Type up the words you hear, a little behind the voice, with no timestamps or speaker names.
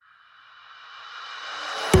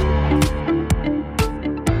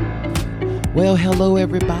Well, hello,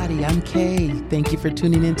 everybody. I'm Kay. Thank you for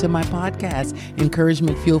tuning into my podcast,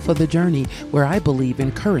 Encouragement Fuel for the Journey, where I believe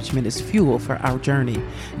encouragement is fuel for our journey.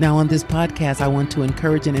 Now, on this podcast, I want to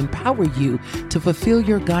encourage and empower you to fulfill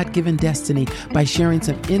your God-given destiny by sharing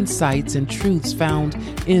some insights and truths found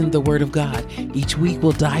in the Word of God. Each week,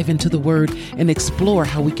 we'll dive into the Word and explore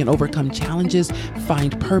how we can overcome challenges,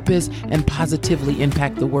 find purpose, and positively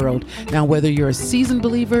impact the world. Now, whether you're a seasoned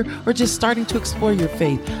believer or just starting to explore your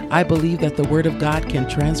faith, I believe that the Word of God can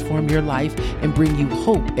transform your life and bring you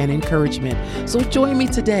hope and encouragement. So join me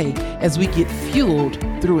today as we get fueled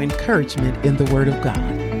through encouragement in the Word of God.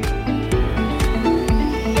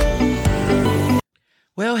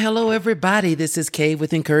 Well, hello, everybody. This is Kay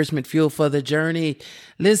with Encouragement Fuel for the Journey.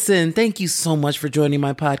 Listen, thank you so much for joining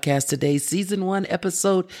my podcast today, Season 1,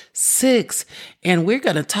 Episode 6. And we're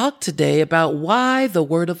going to talk today about why the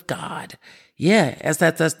Word of God. Yeah, as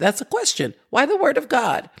that's a question. Why the Word of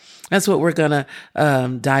God? That's what we're going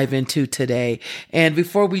to dive into today. And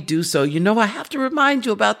before we do so, I have to remind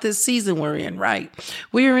you about this season we're in, right?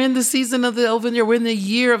 We are in the season of the open door. We're in the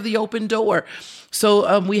year of the open door.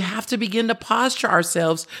 So we have to begin to posture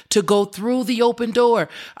ourselves to go through the open door.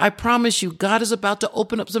 I promise you, God is about to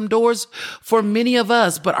open up some doors for many of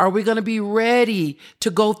us, but are we going to be ready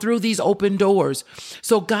to go through these open doors?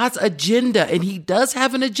 So God's agenda, and He does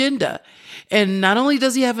have an agenda. And not only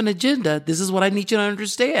does He have an agenda, this is what I need you to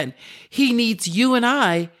understand. He needs you and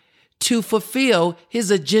I to fulfill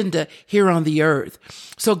His agenda here on the earth.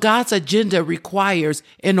 So God's agenda requires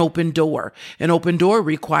an open door. An open door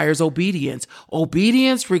requires obedience.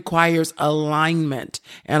 Obedience requires alignment,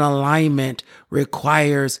 and alignment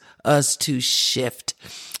requires us to shift.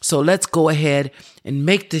 So let's go ahead and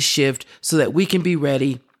make the shift so that we can be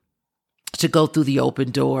ready to go through the open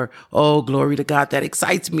door. Oh, glory to God. That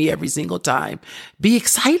excites me every single time. Be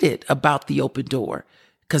excited about the open door,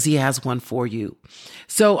 because He has one for you.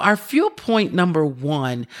 So our fuel point number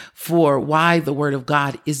 1 for why the Word of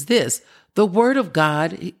God is this. The Word of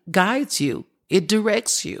God guides you. It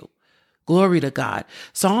directs you. Glory to God.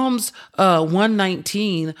 Psalms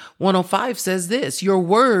 119, 105 says this: your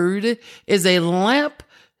word is a lamp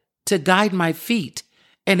to guide my feet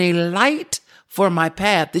and a light for my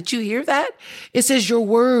path. Did you hear that? It says your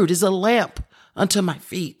word is a lamp unto my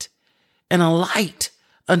feet and a light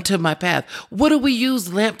unto my path. What do we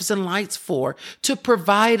use lamps and lights for? To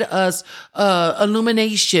provide us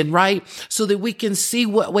illumination, right? So that we can see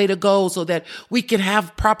what way to go, so that we can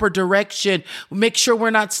have proper direction. Make sure we're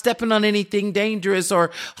not stepping on anything dangerous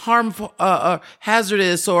or harmful,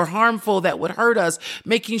 hazardous or harmful that would hurt us.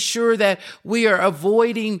 Making sure that we are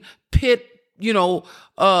avoiding pit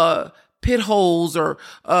holes or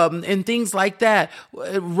and things like that,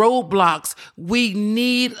 roadblocks. We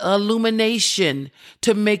need illumination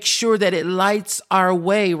to make sure that it lights our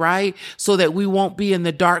way, right? So that we won't be in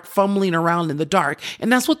the dark, fumbling around in the dark.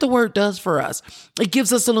 And that's what the Word does for us. It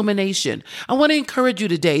gives us illumination. I want to encourage you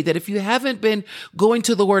today that if you haven't been going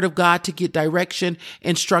to the Word of God to get direction,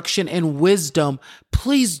 instruction, and wisdom,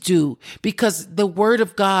 please do, because the Word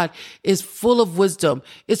of God is full of wisdom.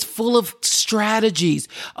 It's full of strategies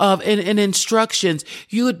and instructions.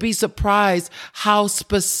 You would be surprised how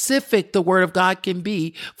specific the Word of God can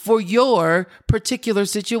be for your particular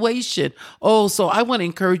situation. Oh, so I want to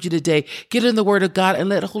encourage you today, get in the Word of God and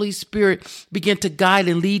let the Holy Spirit begin to guide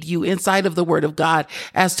and lead you inside of the Word of God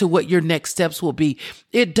as to what your next steps will be.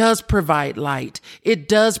 It does provide light. It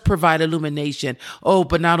does provide illumination. Oh,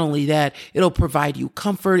 but not only that, it'll provide you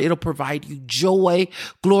comfort. It'll provide you joy.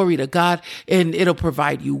 Glory to God. And it'll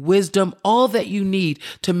provide you wisdom, all that you need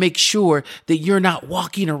to make sure that you're not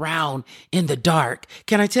walking around in the dark.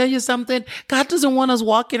 Can I tell you something? God doesn't want us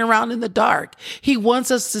walking around in the dark. He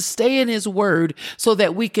wants us to stay in His Word so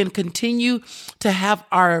that we can continue to have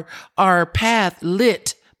our path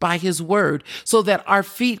lit by His Word, so that our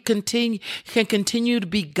feet can continue to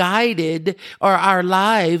be guided, or our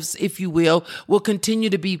lives, if you will continue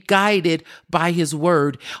to be guided by His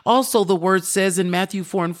Word. Also, the Word says in Matthew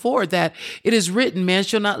 4:4 that it is written, man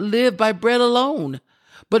shall not live by bread alone,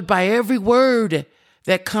 but by every word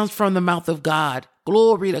that comes from the mouth of God.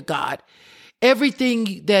 Glory to God.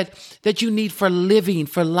 Everything that you need for living,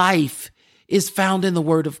 for life, is found in the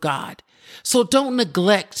Word of God. So don't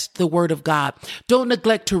neglect the Word of God. Don't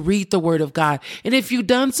neglect to read the Word of God. And if you've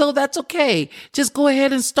done so, that's okay. Just go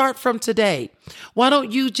ahead and start from today. Why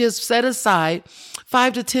don't you just set aside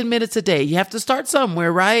 5 to 10 minutes a day. You have to start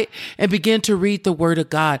somewhere, right? And begin to read the word of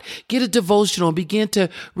God. Get a devotional and begin to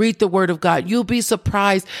read the word of God. You'll be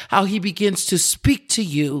surprised how he begins to speak to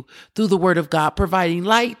you through the word of God, providing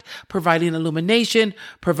light, providing illumination,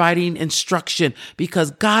 providing instruction,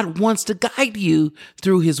 because God wants to guide you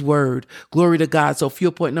through his word. Glory to God. So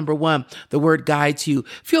fuel point number 1, the word guides you.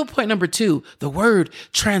 Fuel point number 2, the word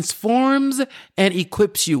transforms and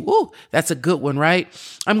equips you. Ooh, that's a good one, right?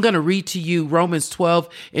 I'm going to read to you Romans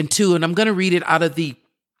 12:2, and I'm going to read it out of the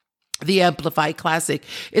Amplified Classic.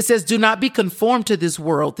 It says, do not be conformed to this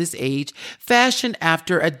world, this age, fashioned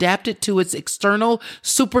after, adapted to its external,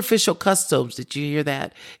 superficial customs. Did you hear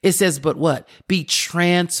that? It says, but what? Be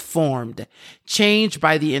transformed, changed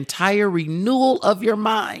by the entire renewal of your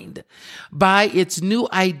mind, by its new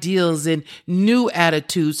ideals and new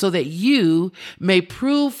attitudes, so that you may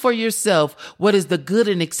prove for yourself what is the good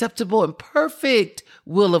and acceptable and perfect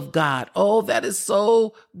will of God. Oh, that is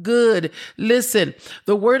so good. Listen,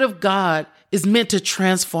 the word of God is meant to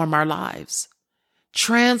transform our lives.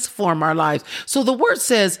 Transform our lives. So the word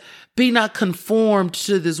says, be not conformed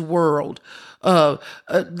to this world.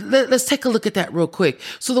 Let's take a look at that real quick.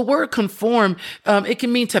 So the word conform, it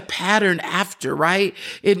can mean to pattern after, right?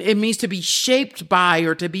 It means to be shaped by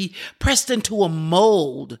or to be pressed into a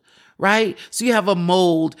mold. Right? So you have a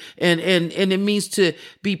mold and it means to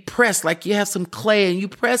be pressed, like you have some clay and you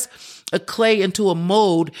press a clay into a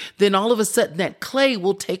mold, then all of a sudden that clay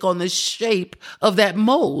will take on the shape of that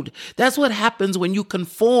mold. That's what happens when you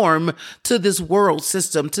conform to this world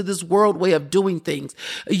system, to this world way of doing things.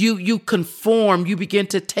 You conform, you begin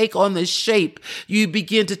to take on the shape, you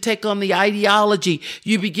begin to take on the ideology,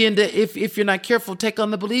 you begin to, if you're not careful, take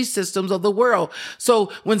on the belief systems of the world.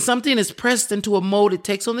 So when something is pressed into a mold, it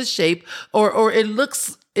takes on the shape or it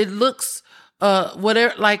looks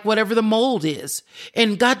whatever the mold is.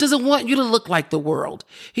 And God doesn't want you to look like the world.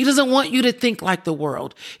 He doesn't want you to think like the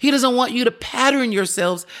world. He doesn't want you to pattern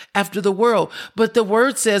yourselves after the world. But the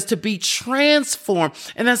word says to be transformed.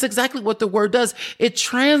 And that's exactly what the word does. It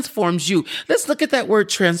transforms you. Let's look at that word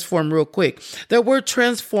transform real quick. That word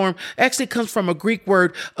transform actually comes from a Greek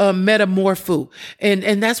word, metamorpho.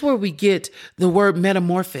 And that's where we get the word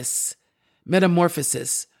metamorphosis.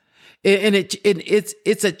 And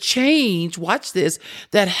it's a change, watch this,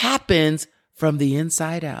 that happens from the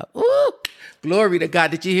inside out. Ooh, glory to God.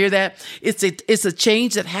 Did you hear that? It's a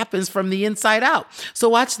change that happens from the inside out. So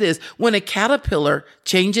watch this. When a caterpillar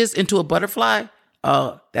changes into a butterfly,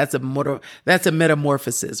 oh, that's a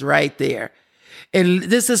metamorphosis right there. And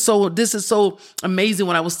this is so amazing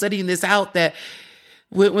when I was studying this out, that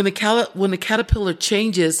when the caterpillar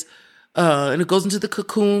changes, and it goes into the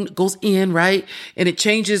cocoon, goes in, right? And it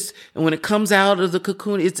changes. And when it comes out of the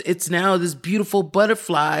cocoon, it's now this beautiful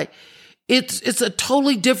butterfly. It's a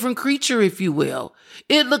totally different creature, if you will.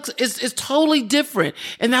 It's totally different.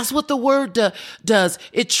 And that's what the word does.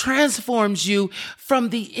 It transforms you from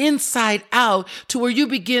the inside out to where you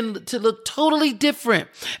begin to look totally different.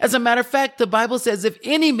 As a matter of fact, the Bible says, if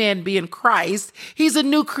any man be in Christ, he's a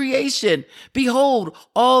new creation. Behold,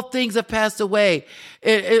 all things have passed away.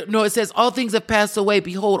 It says all things have passed away.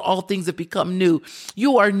 Behold, all things have become new.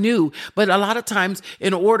 You are new. But a lot of times,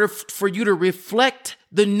 in order for you to reflect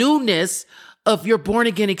the newness of your born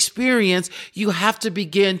again experience, you have to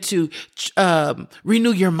begin to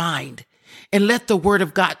renew your mind and let the word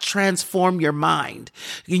of God transform your mind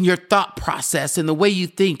and your thought process and the way you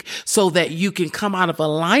think, so that you can come out of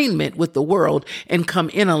alignment with the world and come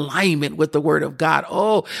in alignment with the word of God.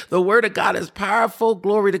 Oh, the word of God is powerful.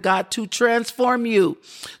 Glory to God, to transform you.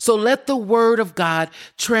 So let the word of God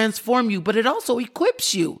transform you, but it also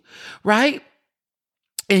equips you, right?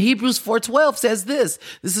 And Hebrews 4:12 says this.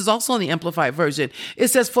 This is also in the Amplified Version. It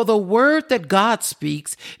says, for the word that God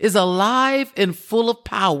speaks is alive and full of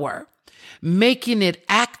power, making it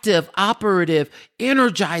active, operative,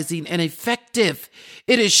 energizing, and effective.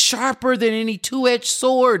 It is sharper than any two-edged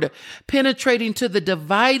sword, penetrating to the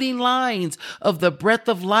dividing lines of the breath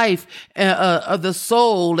of life, of the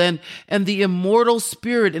soul and the immortal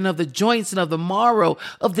spirit, and of the joints and of the marrow,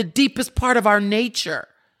 of the deepest part of our nature,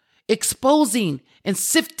 exposing and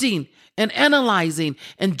sifting and analyzing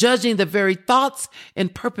and judging the very thoughts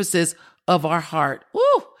and purposes of our heart.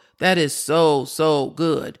 Woo! That is so, so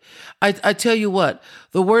good. I tell you what,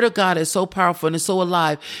 the word of God is so powerful and it's so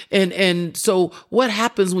alive. And so what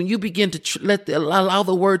happens when you begin to allow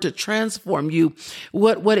the word to transform you?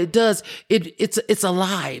 What it does, it's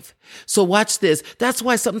alive. So watch this. That's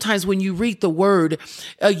why sometimes when you read the word,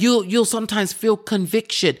 you'll sometimes feel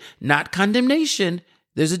conviction, not condemnation.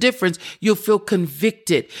 There's a difference. You'll feel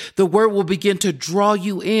convicted. The word will begin to draw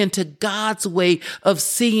you into God's way of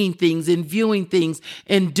seeing things and viewing things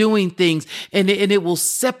and doing things. And it will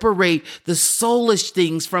separate the soulish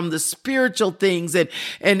things from the spiritual things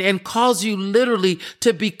and cause you literally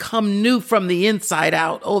to become new from the inside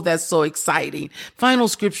out. Oh, that's so exciting. Final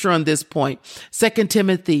scripture on this point, 2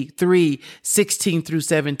 Timothy 3:16 through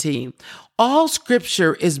 17. All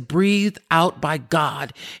scripture is breathed out by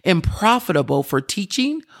God and profitable for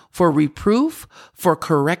teaching, for reproof, for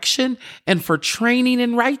correction, and for training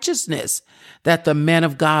in righteousness, that the man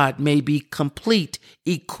of God may be complete,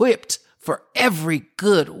 equipped for every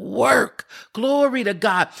good work. Glory to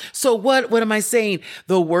God. So what am I saying?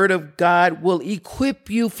 The word of God will equip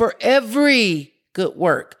you for every good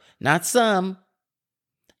work, not some,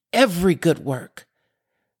 every good work.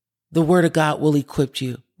 The word of God will equip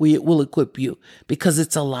you. It will equip you because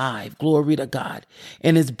it's alive. Glory to God.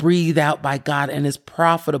 And it's breathed out by God and it's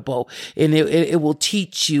profitable. And it will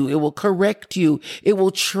teach you. It will correct you. It will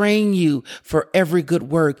train you for every good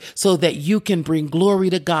work so that you can bring glory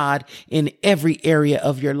to God in every area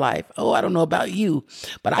of your life. Oh, I don't know about you,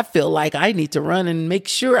 but I feel like I need to run and make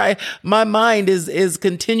sure my mind is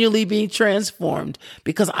continually being transformed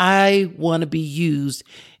because I want to be used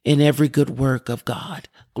in every good work of God.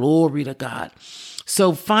 Glory to God.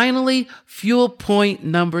 So finally, fuel point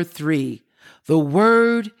number 3. The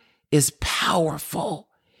word is powerful.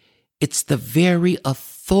 It's the very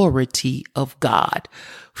authority of God.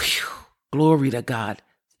 Whew, glory to God.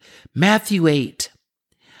 Matthew 8,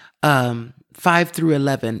 5 through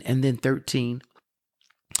 11, and then 13.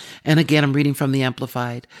 And again, I'm reading from the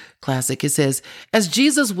Amplified Classic. It says, as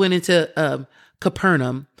Jesus went into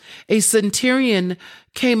Capernaum, a centurion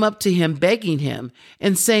came up to him begging him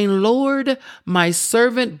and saying, Lord, my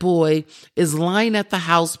servant boy is lying at the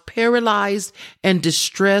house paralyzed and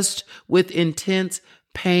distressed with intense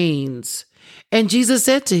pains. And Jesus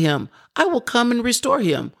said to him, I will come and restore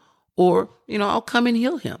him, or, I'll come and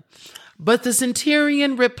heal him. But the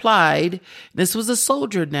centurion replied, this was a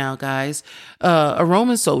soldier now, guys, a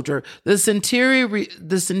Roman soldier. The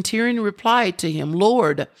centurion replied to him,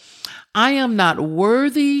 Lord, I am not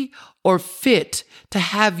worthy or fit to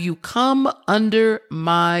have you come under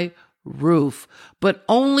my roof, but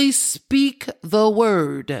only speak the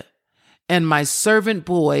word, and my servant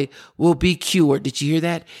boy will be cured. Did you hear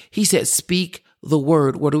that? He said, speak the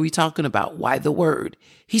word. What are we talking about? Why the word?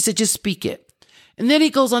 He said, just speak it. And then he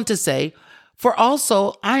goes on to say, for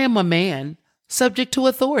also I am a man subject to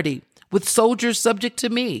authority, with soldiers subject to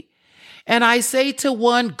me. And I say to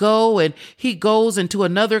one, go, and he goes, and to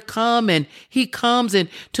another, come, and he comes, and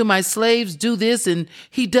to my slaves, do this, and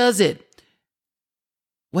he does it.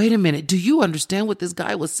 Wait a minute. Do you understand what this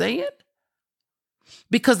guy was saying?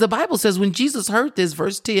 Because the Bible says when Jesus heard this,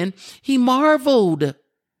 verse 10, he marveled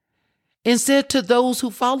and said to those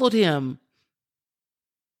who followed him,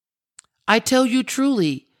 I tell you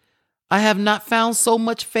truly, I have not found so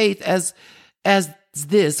much faith as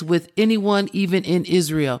this with anyone, even in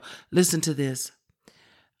Israel. Listen to this.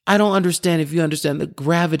 I don't understand if you understand the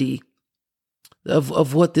gravity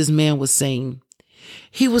of what this man was saying.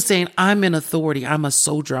 He was saying, I'm in authority. I'm a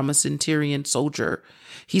soldier. I'm a centurion soldier.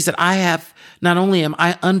 He said, not only am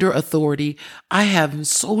I under authority, I have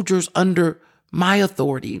soldiers under my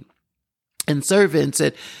authority and servants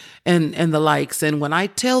and the likes. And when I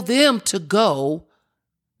tell them to go,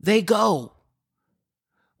 they go.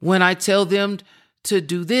 When I tell them to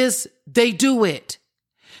do this, they do it.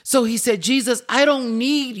 So he said, Jesus, I don't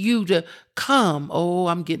need you to come. Oh,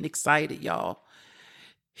 I'm getting excited, y'all.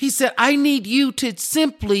 He said, I need you to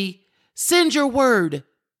simply send your word,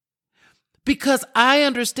 because I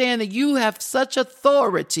understand that you have such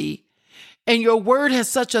authority and your word has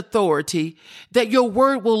such authority that your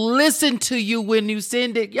word will listen to you when you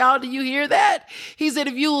send it. Y'all, do you hear that? He said,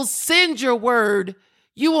 if you will send your word,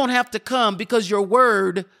 you won't have to come, because your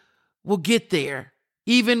word will get there.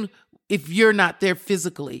 Even if you're not there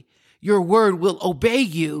physically, your word will obey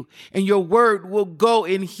you, and your word will go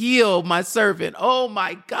and heal my servant. Oh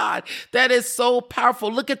my God, that is so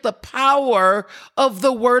powerful. Look at the power of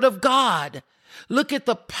the word of God. Look at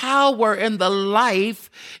the power and the life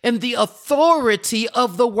and the authority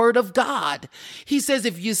of the word of God. He says,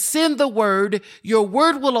 if you send the word, your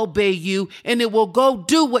word will obey you and it will go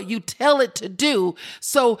do what you tell it to do.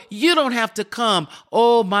 So you don't have to come.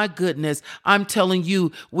 Oh my goodness. I'm telling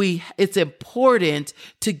you, it's important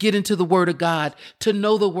to get into the word of God, to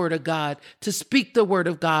know the word of God, to speak the word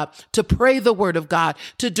of God, to pray the word of God,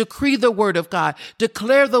 to decree the word of God,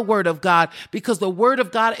 declare the word of God, because the word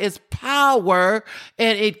of God is power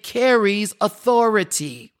and it carries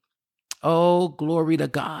authority. Oh, glory to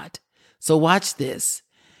God. So watch this.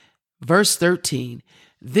 Verse 13.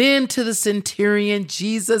 Then to the centurion,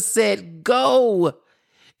 Jesus said, "Go,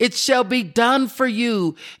 it shall be done for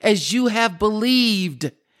you as you have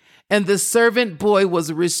believed." And the servant boy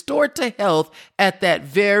was restored to health at that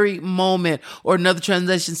very moment. Or another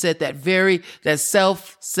translation said that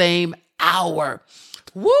same hour.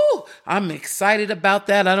 Woo! I'm excited about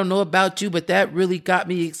that. I don't know about you, but that really got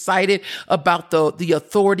me excited about the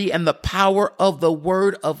authority and the power of the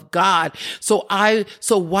word of God. So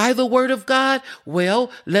why the word of God?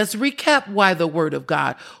 Well, let's recap why the word of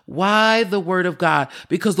God. Why the word of God?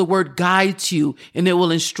 Because the word guides you and it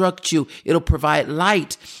will instruct you. It'll provide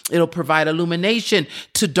light. It'll provide illumination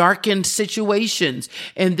to darkened situations.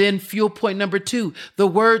 And then fuel point number 2, the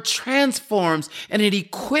word transforms and it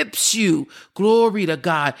equips you. Glory to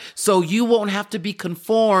God. So you won't have to be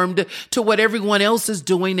conformed to what everyone else is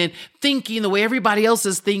doing and thinking the way everybody else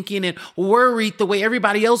is thinking and worried the way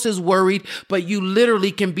everybody else is worried, but you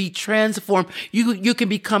literally can be transformed. You can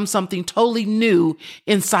become something totally new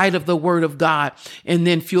inside of the word of God. And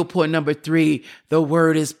then fuel point number 3, the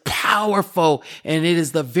word is powerful and it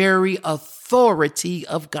is the very authority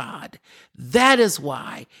of God. That is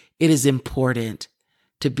why it is important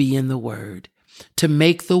to be in the word, to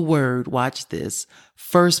make the word, watch this,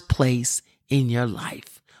 first place in your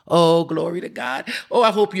life. Oh, glory to God. Oh,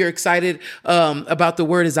 I hope you're excited about the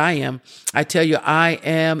word as I am. I tell you, I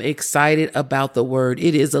am excited about the word.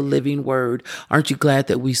 It is a living word. Aren't you glad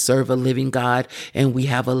that we serve a living God and we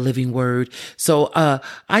have a living word? So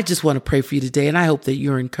I just want to pray for you today, and I hope that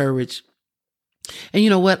you're encouraged. And you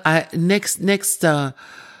know what?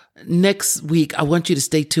 Next week, I want you to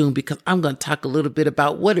stay tuned because I'm going to talk a little bit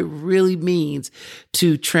about what it really means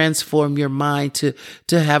to transform your mind, to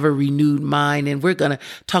have a renewed mind. And we're going to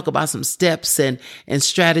talk about some steps and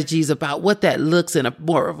strategies about what that looks in a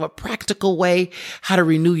more of a practical way, how to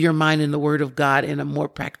renew your mind in the word of God in a more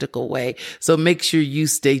practical way. So make sure you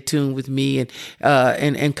stay tuned with me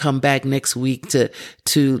and come back next week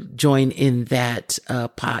to join in that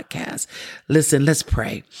podcast. Listen, let's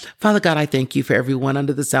pray. Father God, I thank you for everyone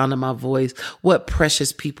under the sound of my voice. What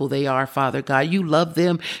precious people they are, Father God. You love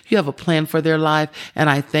them. You have a plan for their life. And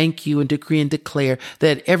I thank you and decree and declare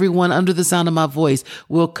that everyone under the sound of my voice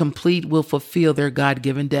will fulfill their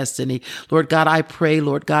God-given destiny. Lord God, I pray,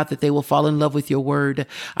 Lord God, that they will fall in love with your word.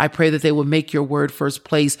 I pray that they will make your word first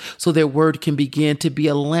place so their word can begin to be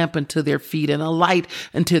a lamp unto their feet and a light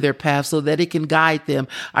unto their path so that it can guide them.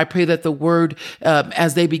 I pray that the word,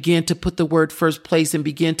 as they begin to put the word first place and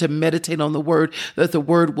begin to meditate on the word, that the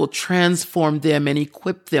word will transform them and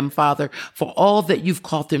equip them, Father, for all that you've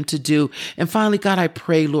called them to do. And finally, God, I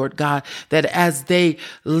pray, Lord God, that as they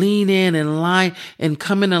lean in and line and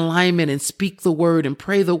come in alignment and speak the word and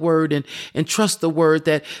pray the word and trust the word,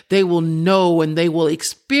 that they will know and they will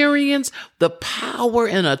experience the power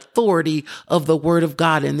and authority of the word of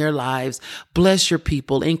God in their lives. Bless your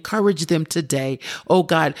people. Encourage them today. Oh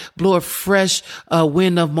God, blow a fresh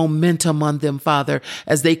wind of momentum on them, Father,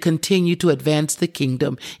 as they continue to advance the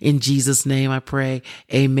kingdom. In Jesus' name I pray.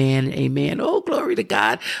 Amen. Amen. Oh, glory to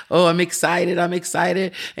God. Oh, I'm excited.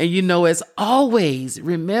 And you know, as always,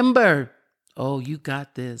 remember, oh, you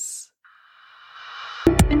got this.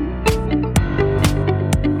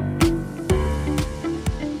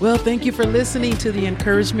 Well, thank you for listening to the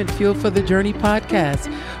Encouragement Fuel for the Journey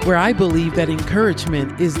podcast, where I believe that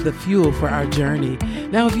encouragement is the fuel for our journey.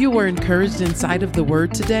 Now, if you were encouraged inside of the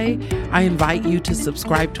word today, I invite you to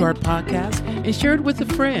subscribe to our podcast and share it with a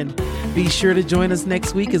friend. Be sure to join us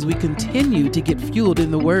next week as we continue to get fueled in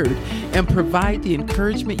the word and provide the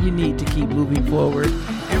encouragement you need to keep moving forward.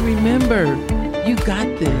 And remember, you got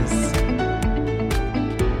this.